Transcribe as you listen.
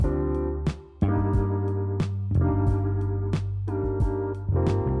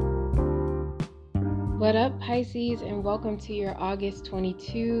What up, Pisces, and welcome to your August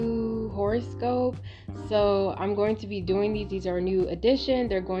 22 horoscope. So I'm going to be doing these are a new edition.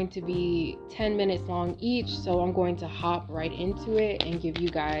 They're going to be 10 minutes long each, so I'm going to hop right into it and give you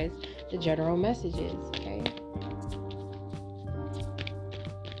guys the general messages, okay?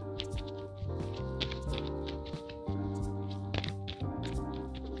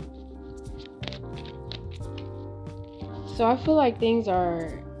 So I feel like things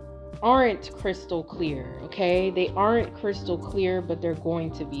aren't crystal clear, okay? They aren't crystal clear, but they're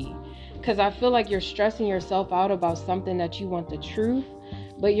going to be. Because I feel like you're stressing yourself out about something that you want the truth,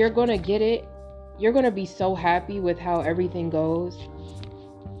 but you're going to get it. You're going to be so happy with how everything goes.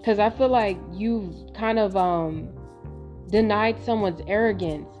 Because I feel like you've kind of denied someone's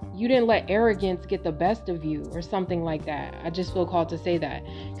arrogance. You didn't let arrogance get the best of you or something like that. I just feel called to say that.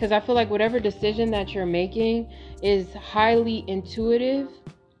 Because I feel like whatever decision that you're making is highly intuitive.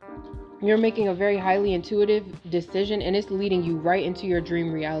 You're making a very highly intuitive decision, and it's leading you right into your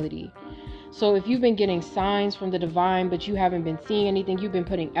dream reality. So if you've been getting signs from the divine, but you haven't been seeing anything, you've been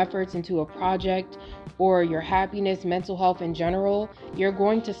putting efforts into a project or your happiness, mental health in general, you're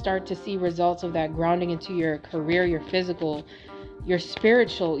going to start to see results of that grounding into your career, your physical, your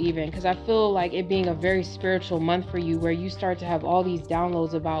spiritual even, because I feel like it being a very spiritual month for you, where you start to have all these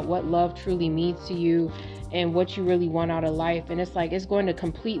downloads about what love truly means to you and what you really want out of life. And it's like it's going to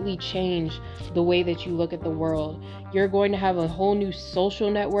completely change the way that you look at the world. You're going to have a whole new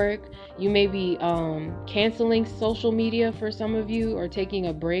social network. You may be canceling social media for some of you, or taking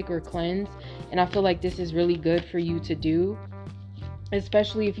a break or cleanse, and I feel like this is really good for you to do,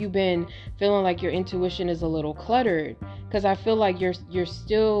 especially if you've been feeling like your intuition is a little cluttered, because I feel like you're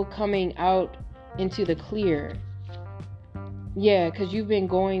still coming out into the clear. Yeah, because you've been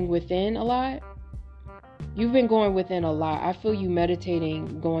going within a lot. I feel you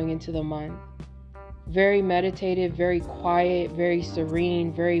meditating going into the month. Very meditative, very quiet, very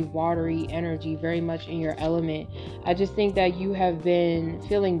serene, very watery energy, very much in your element. I just think that you have been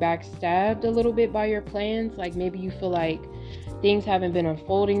feeling backstabbed a little bit by your plans. Like maybe you feel like things haven't been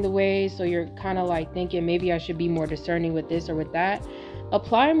unfolding the way, so you're kind of like thinking maybe I should be more discerning with this or with that.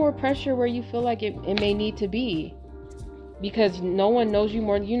 Apply more pressure where you feel like it may need to be, because no one knows you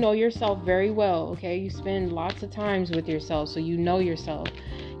more. You know yourself very well, okay? You spend lots of times with yourself, so you know yourself.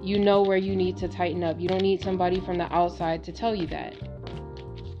 You know where you need to tighten up. You don't need somebody from the outside to tell you that.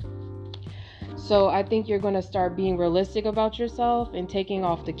 So I think you're going to start being realistic about yourself and taking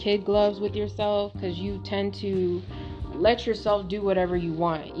off the kid gloves with yourself, because you tend to let yourself do whatever you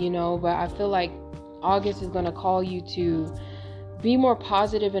want, you know? But I feel like August is going to call you to be more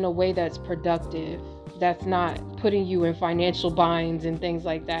positive in a way that's productive, that's not putting you in financial binds and things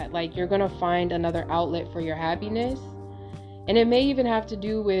like that. Like you're going to find another outlet for your happiness. And it may even have to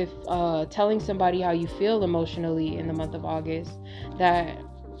do with telling somebody how you feel emotionally in the month of August. That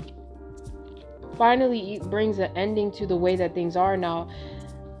finally brings an ending to the way that things are now.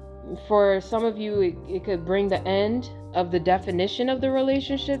 For some of you, it could bring the end of the definition of the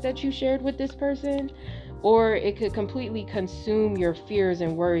relationship that you shared with this person. Or it could completely consume your fears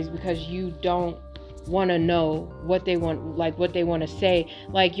and worries, because you don't want to know what they want, like what they want to say.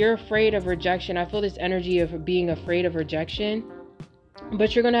 Like you're afraid of rejection. I feel this energy of being afraid of rejection,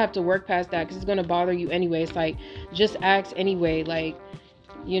 but you're gonna have to work past that, because it's gonna bother you anyway. It's like, just ask anyway. Like,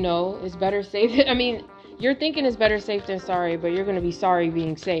 you know, it's better safe. I mean, you're thinking it's better safe than sorry, but you're gonna be sorry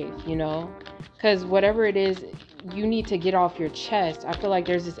being safe, you know, because whatever it is, you need to get off your chest. I feel like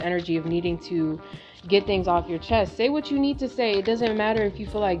there's this energy of needing to get things off your chest. Say what you need to say. It doesn't matter if you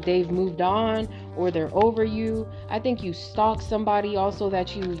feel like they've moved on or they're over you. I think you stalk somebody also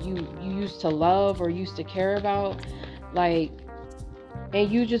that you used to love or used to care about, like,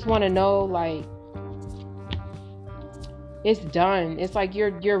 and you just want to know, like, it's done. It's like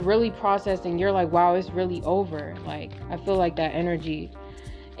you're really processing. You're like, wow, it's really over. Like, I feel like that energy.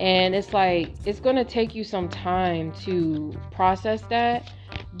 And it's like, it's going to take you some time to process that,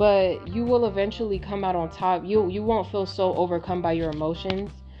 but you will eventually come out on top. You won't feel so overcome by your emotions,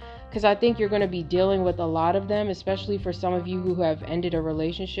 because I think you're going to be dealing with a lot of them, especially for some of you who have ended a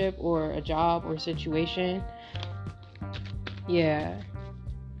relationship or a job or situation. Yeah.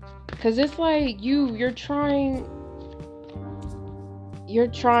 Because it's like you're trying,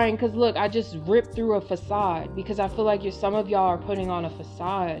 because look, I just ripped through a facade, because I feel like some of y'all are putting on a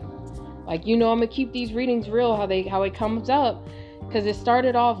facade. Like, you know, I'm gonna keep these readings real, how it comes up, because it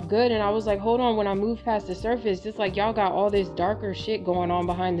started off good, and I was like, hold on, when I moved past the surface, it's like y'all got all this darker shit going on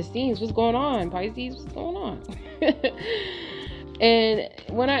behind the scenes. What's going on, Pisces? What's going on? And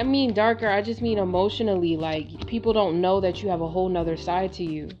when I mean darker, I just mean emotionally. Like, people don't know that you have a whole nother side to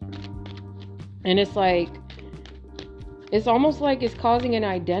you. And it's like, it's almost like it's causing an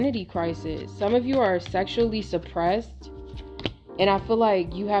identity crisis. Some of you are sexually suppressed, and I feel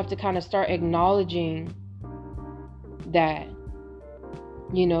like you have to kind of start acknowledging that.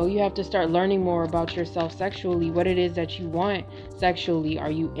 You know, you have to start learning more about yourself sexually, what it is that you want sexually. Are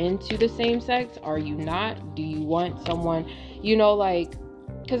you into the same sex? Are you not? Do you want someone, you know, like,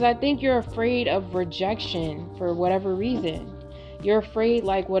 because I think you're afraid of rejection for whatever reason. You're afraid,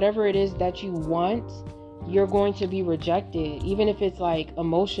 like, whatever it is that you want, you're going to be rejected, even if it's like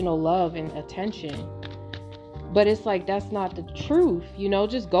emotional love and attention. But it's like, that's not the truth, you know,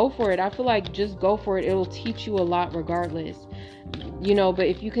 just go for it. I feel like just go for it. It'll teach you a lot regardless, you know. But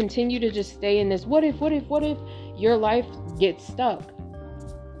if you continue to just stay in this, what if, your life gets stuck.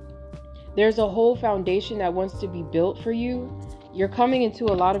 There's a whole foundation that wants to be built for you. You're coming into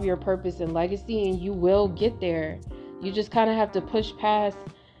a lot of your purpose and legacy, and you will get there. You just kind of have to push past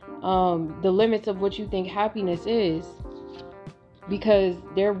the limits of what you think happiness is. Because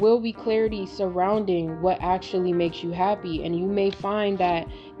there will be clarity surrounding what actually makes you happy. And you may find that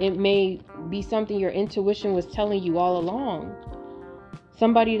it may be something your intuition was telling you all along.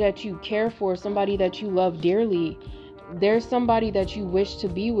 Somebody that you care for, somebody that you love dearly. There's somebody that you wish to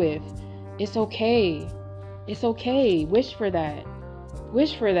be with. It's okay. It's okay. Wish for that.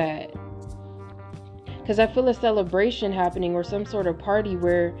 Wish for that. Because I feel a celebration happening, or some sort of party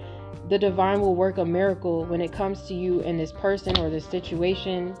where the divine will work a miracle when it comes to you and this person or this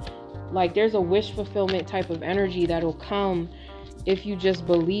situation. Like, there's a wish fulfillment type of energy that'll come if you just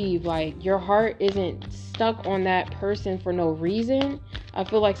believe. Like, your heart isn't stuck on that person for no reason. I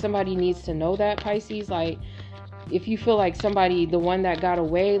feel like somebody needs to know that, Pisces. Like, if you feel like somebody, the one that got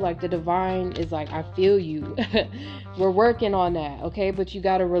away, like, the divine is like, I feel you. We're working on that, okay? But you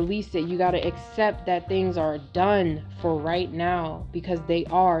got to release it. You got to accept that things are done for right now, because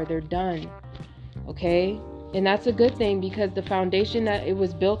they're done, okay? And that's a good thing, because the foundation that it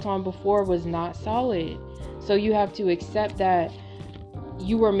was built on before was not solid. So you have to accept that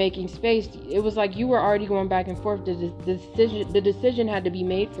you were making space. It was like you were already going back and forth. The decision had to be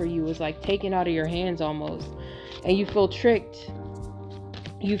made for you. It was like taken out of your hands almost. And you feel tricked.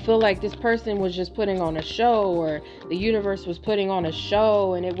 You feel like this person was just putting on a show, or the universe was putting on a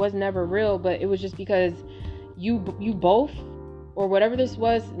show, and it was never real. But it was just because you both, or whatever this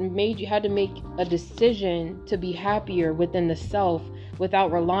was, had to make a decision to be happier within the self,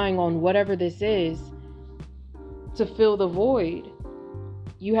 without relying on whatever this is to fill the void.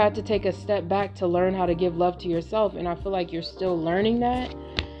 You had to take a step back to learn how to give love to yourself. And I feel like you're still learning that,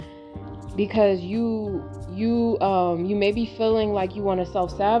 because you may be feeling like you want to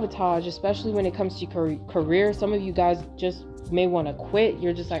self-sabotage, especially when it comes to your career. Some of you guys just may want to quit.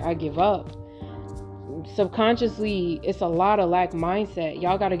 You're just like, I give up. Subconsciously, it's a lot of lack mindset.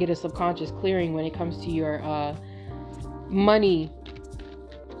 Y'all got to get a subconscious clearing when it comes to your money.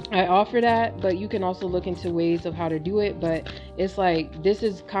 I offer that, but you can also look into ways of how to do it. But it's like, this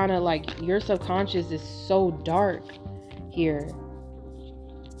is kind of like, your subconscious is so dark here.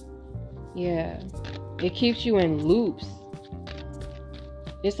 Yeah, it keeps you in loops.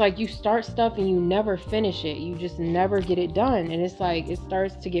 It's like you start stuff and you never finish it. You just never get it done. And it's like, it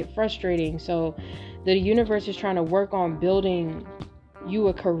starts to get frustrating. So the universe is trying to work on building you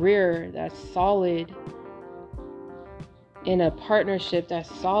a career that's solid, in a partnership that's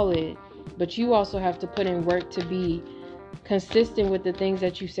solid. But you also have to put in work to be consistent with the things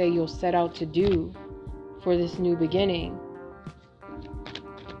that you say you'll set out to do for this new beginning.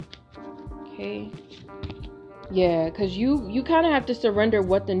 Okay. Yeah, because you kind of have to surrender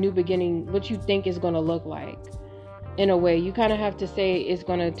what the new beginning, what you think is going to look like. In a way, you kind of have to say it's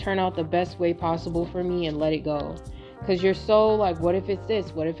going to turn out the best way possible for me, and let it go. Because you're so like, what if it's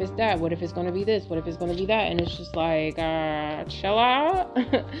this? What if it's that? What if it's going to be this? What if it's going to be that? And it's just like, chill out.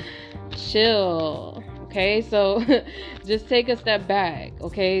 Chill. Okay, so just take a step back.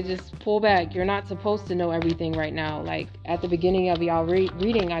 Okay, just pull back. You're not supposed to know everything right now. Like, at the beginning of y'all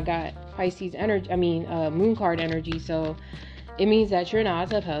reading, I got Pisces energy, moon card energy. So it means that you're not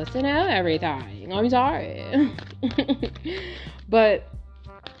supposed to know everything. I'm sorry. But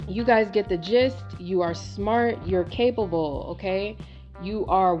you guys get the gist. You are smart. You're capable. Okay, you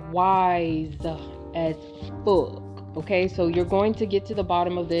are wise as fuck. Okay, so you're going to get to the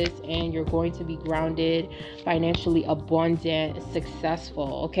bottom of this, and you're going to be grounded, financially abundant,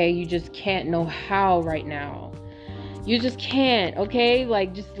 successful. Okay, you just can't know how right now. You just can't. Okay,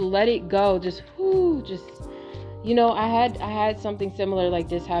 like, just let it go. Just I had something similar like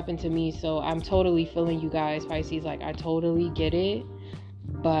this happen to me, so I'm totally feeling you guys, Pisces. Like, I totally get it.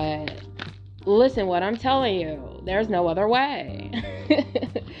 But listen, what I'm telling you, there's no other way.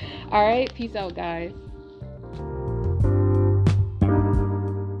 All right, peace out, guys.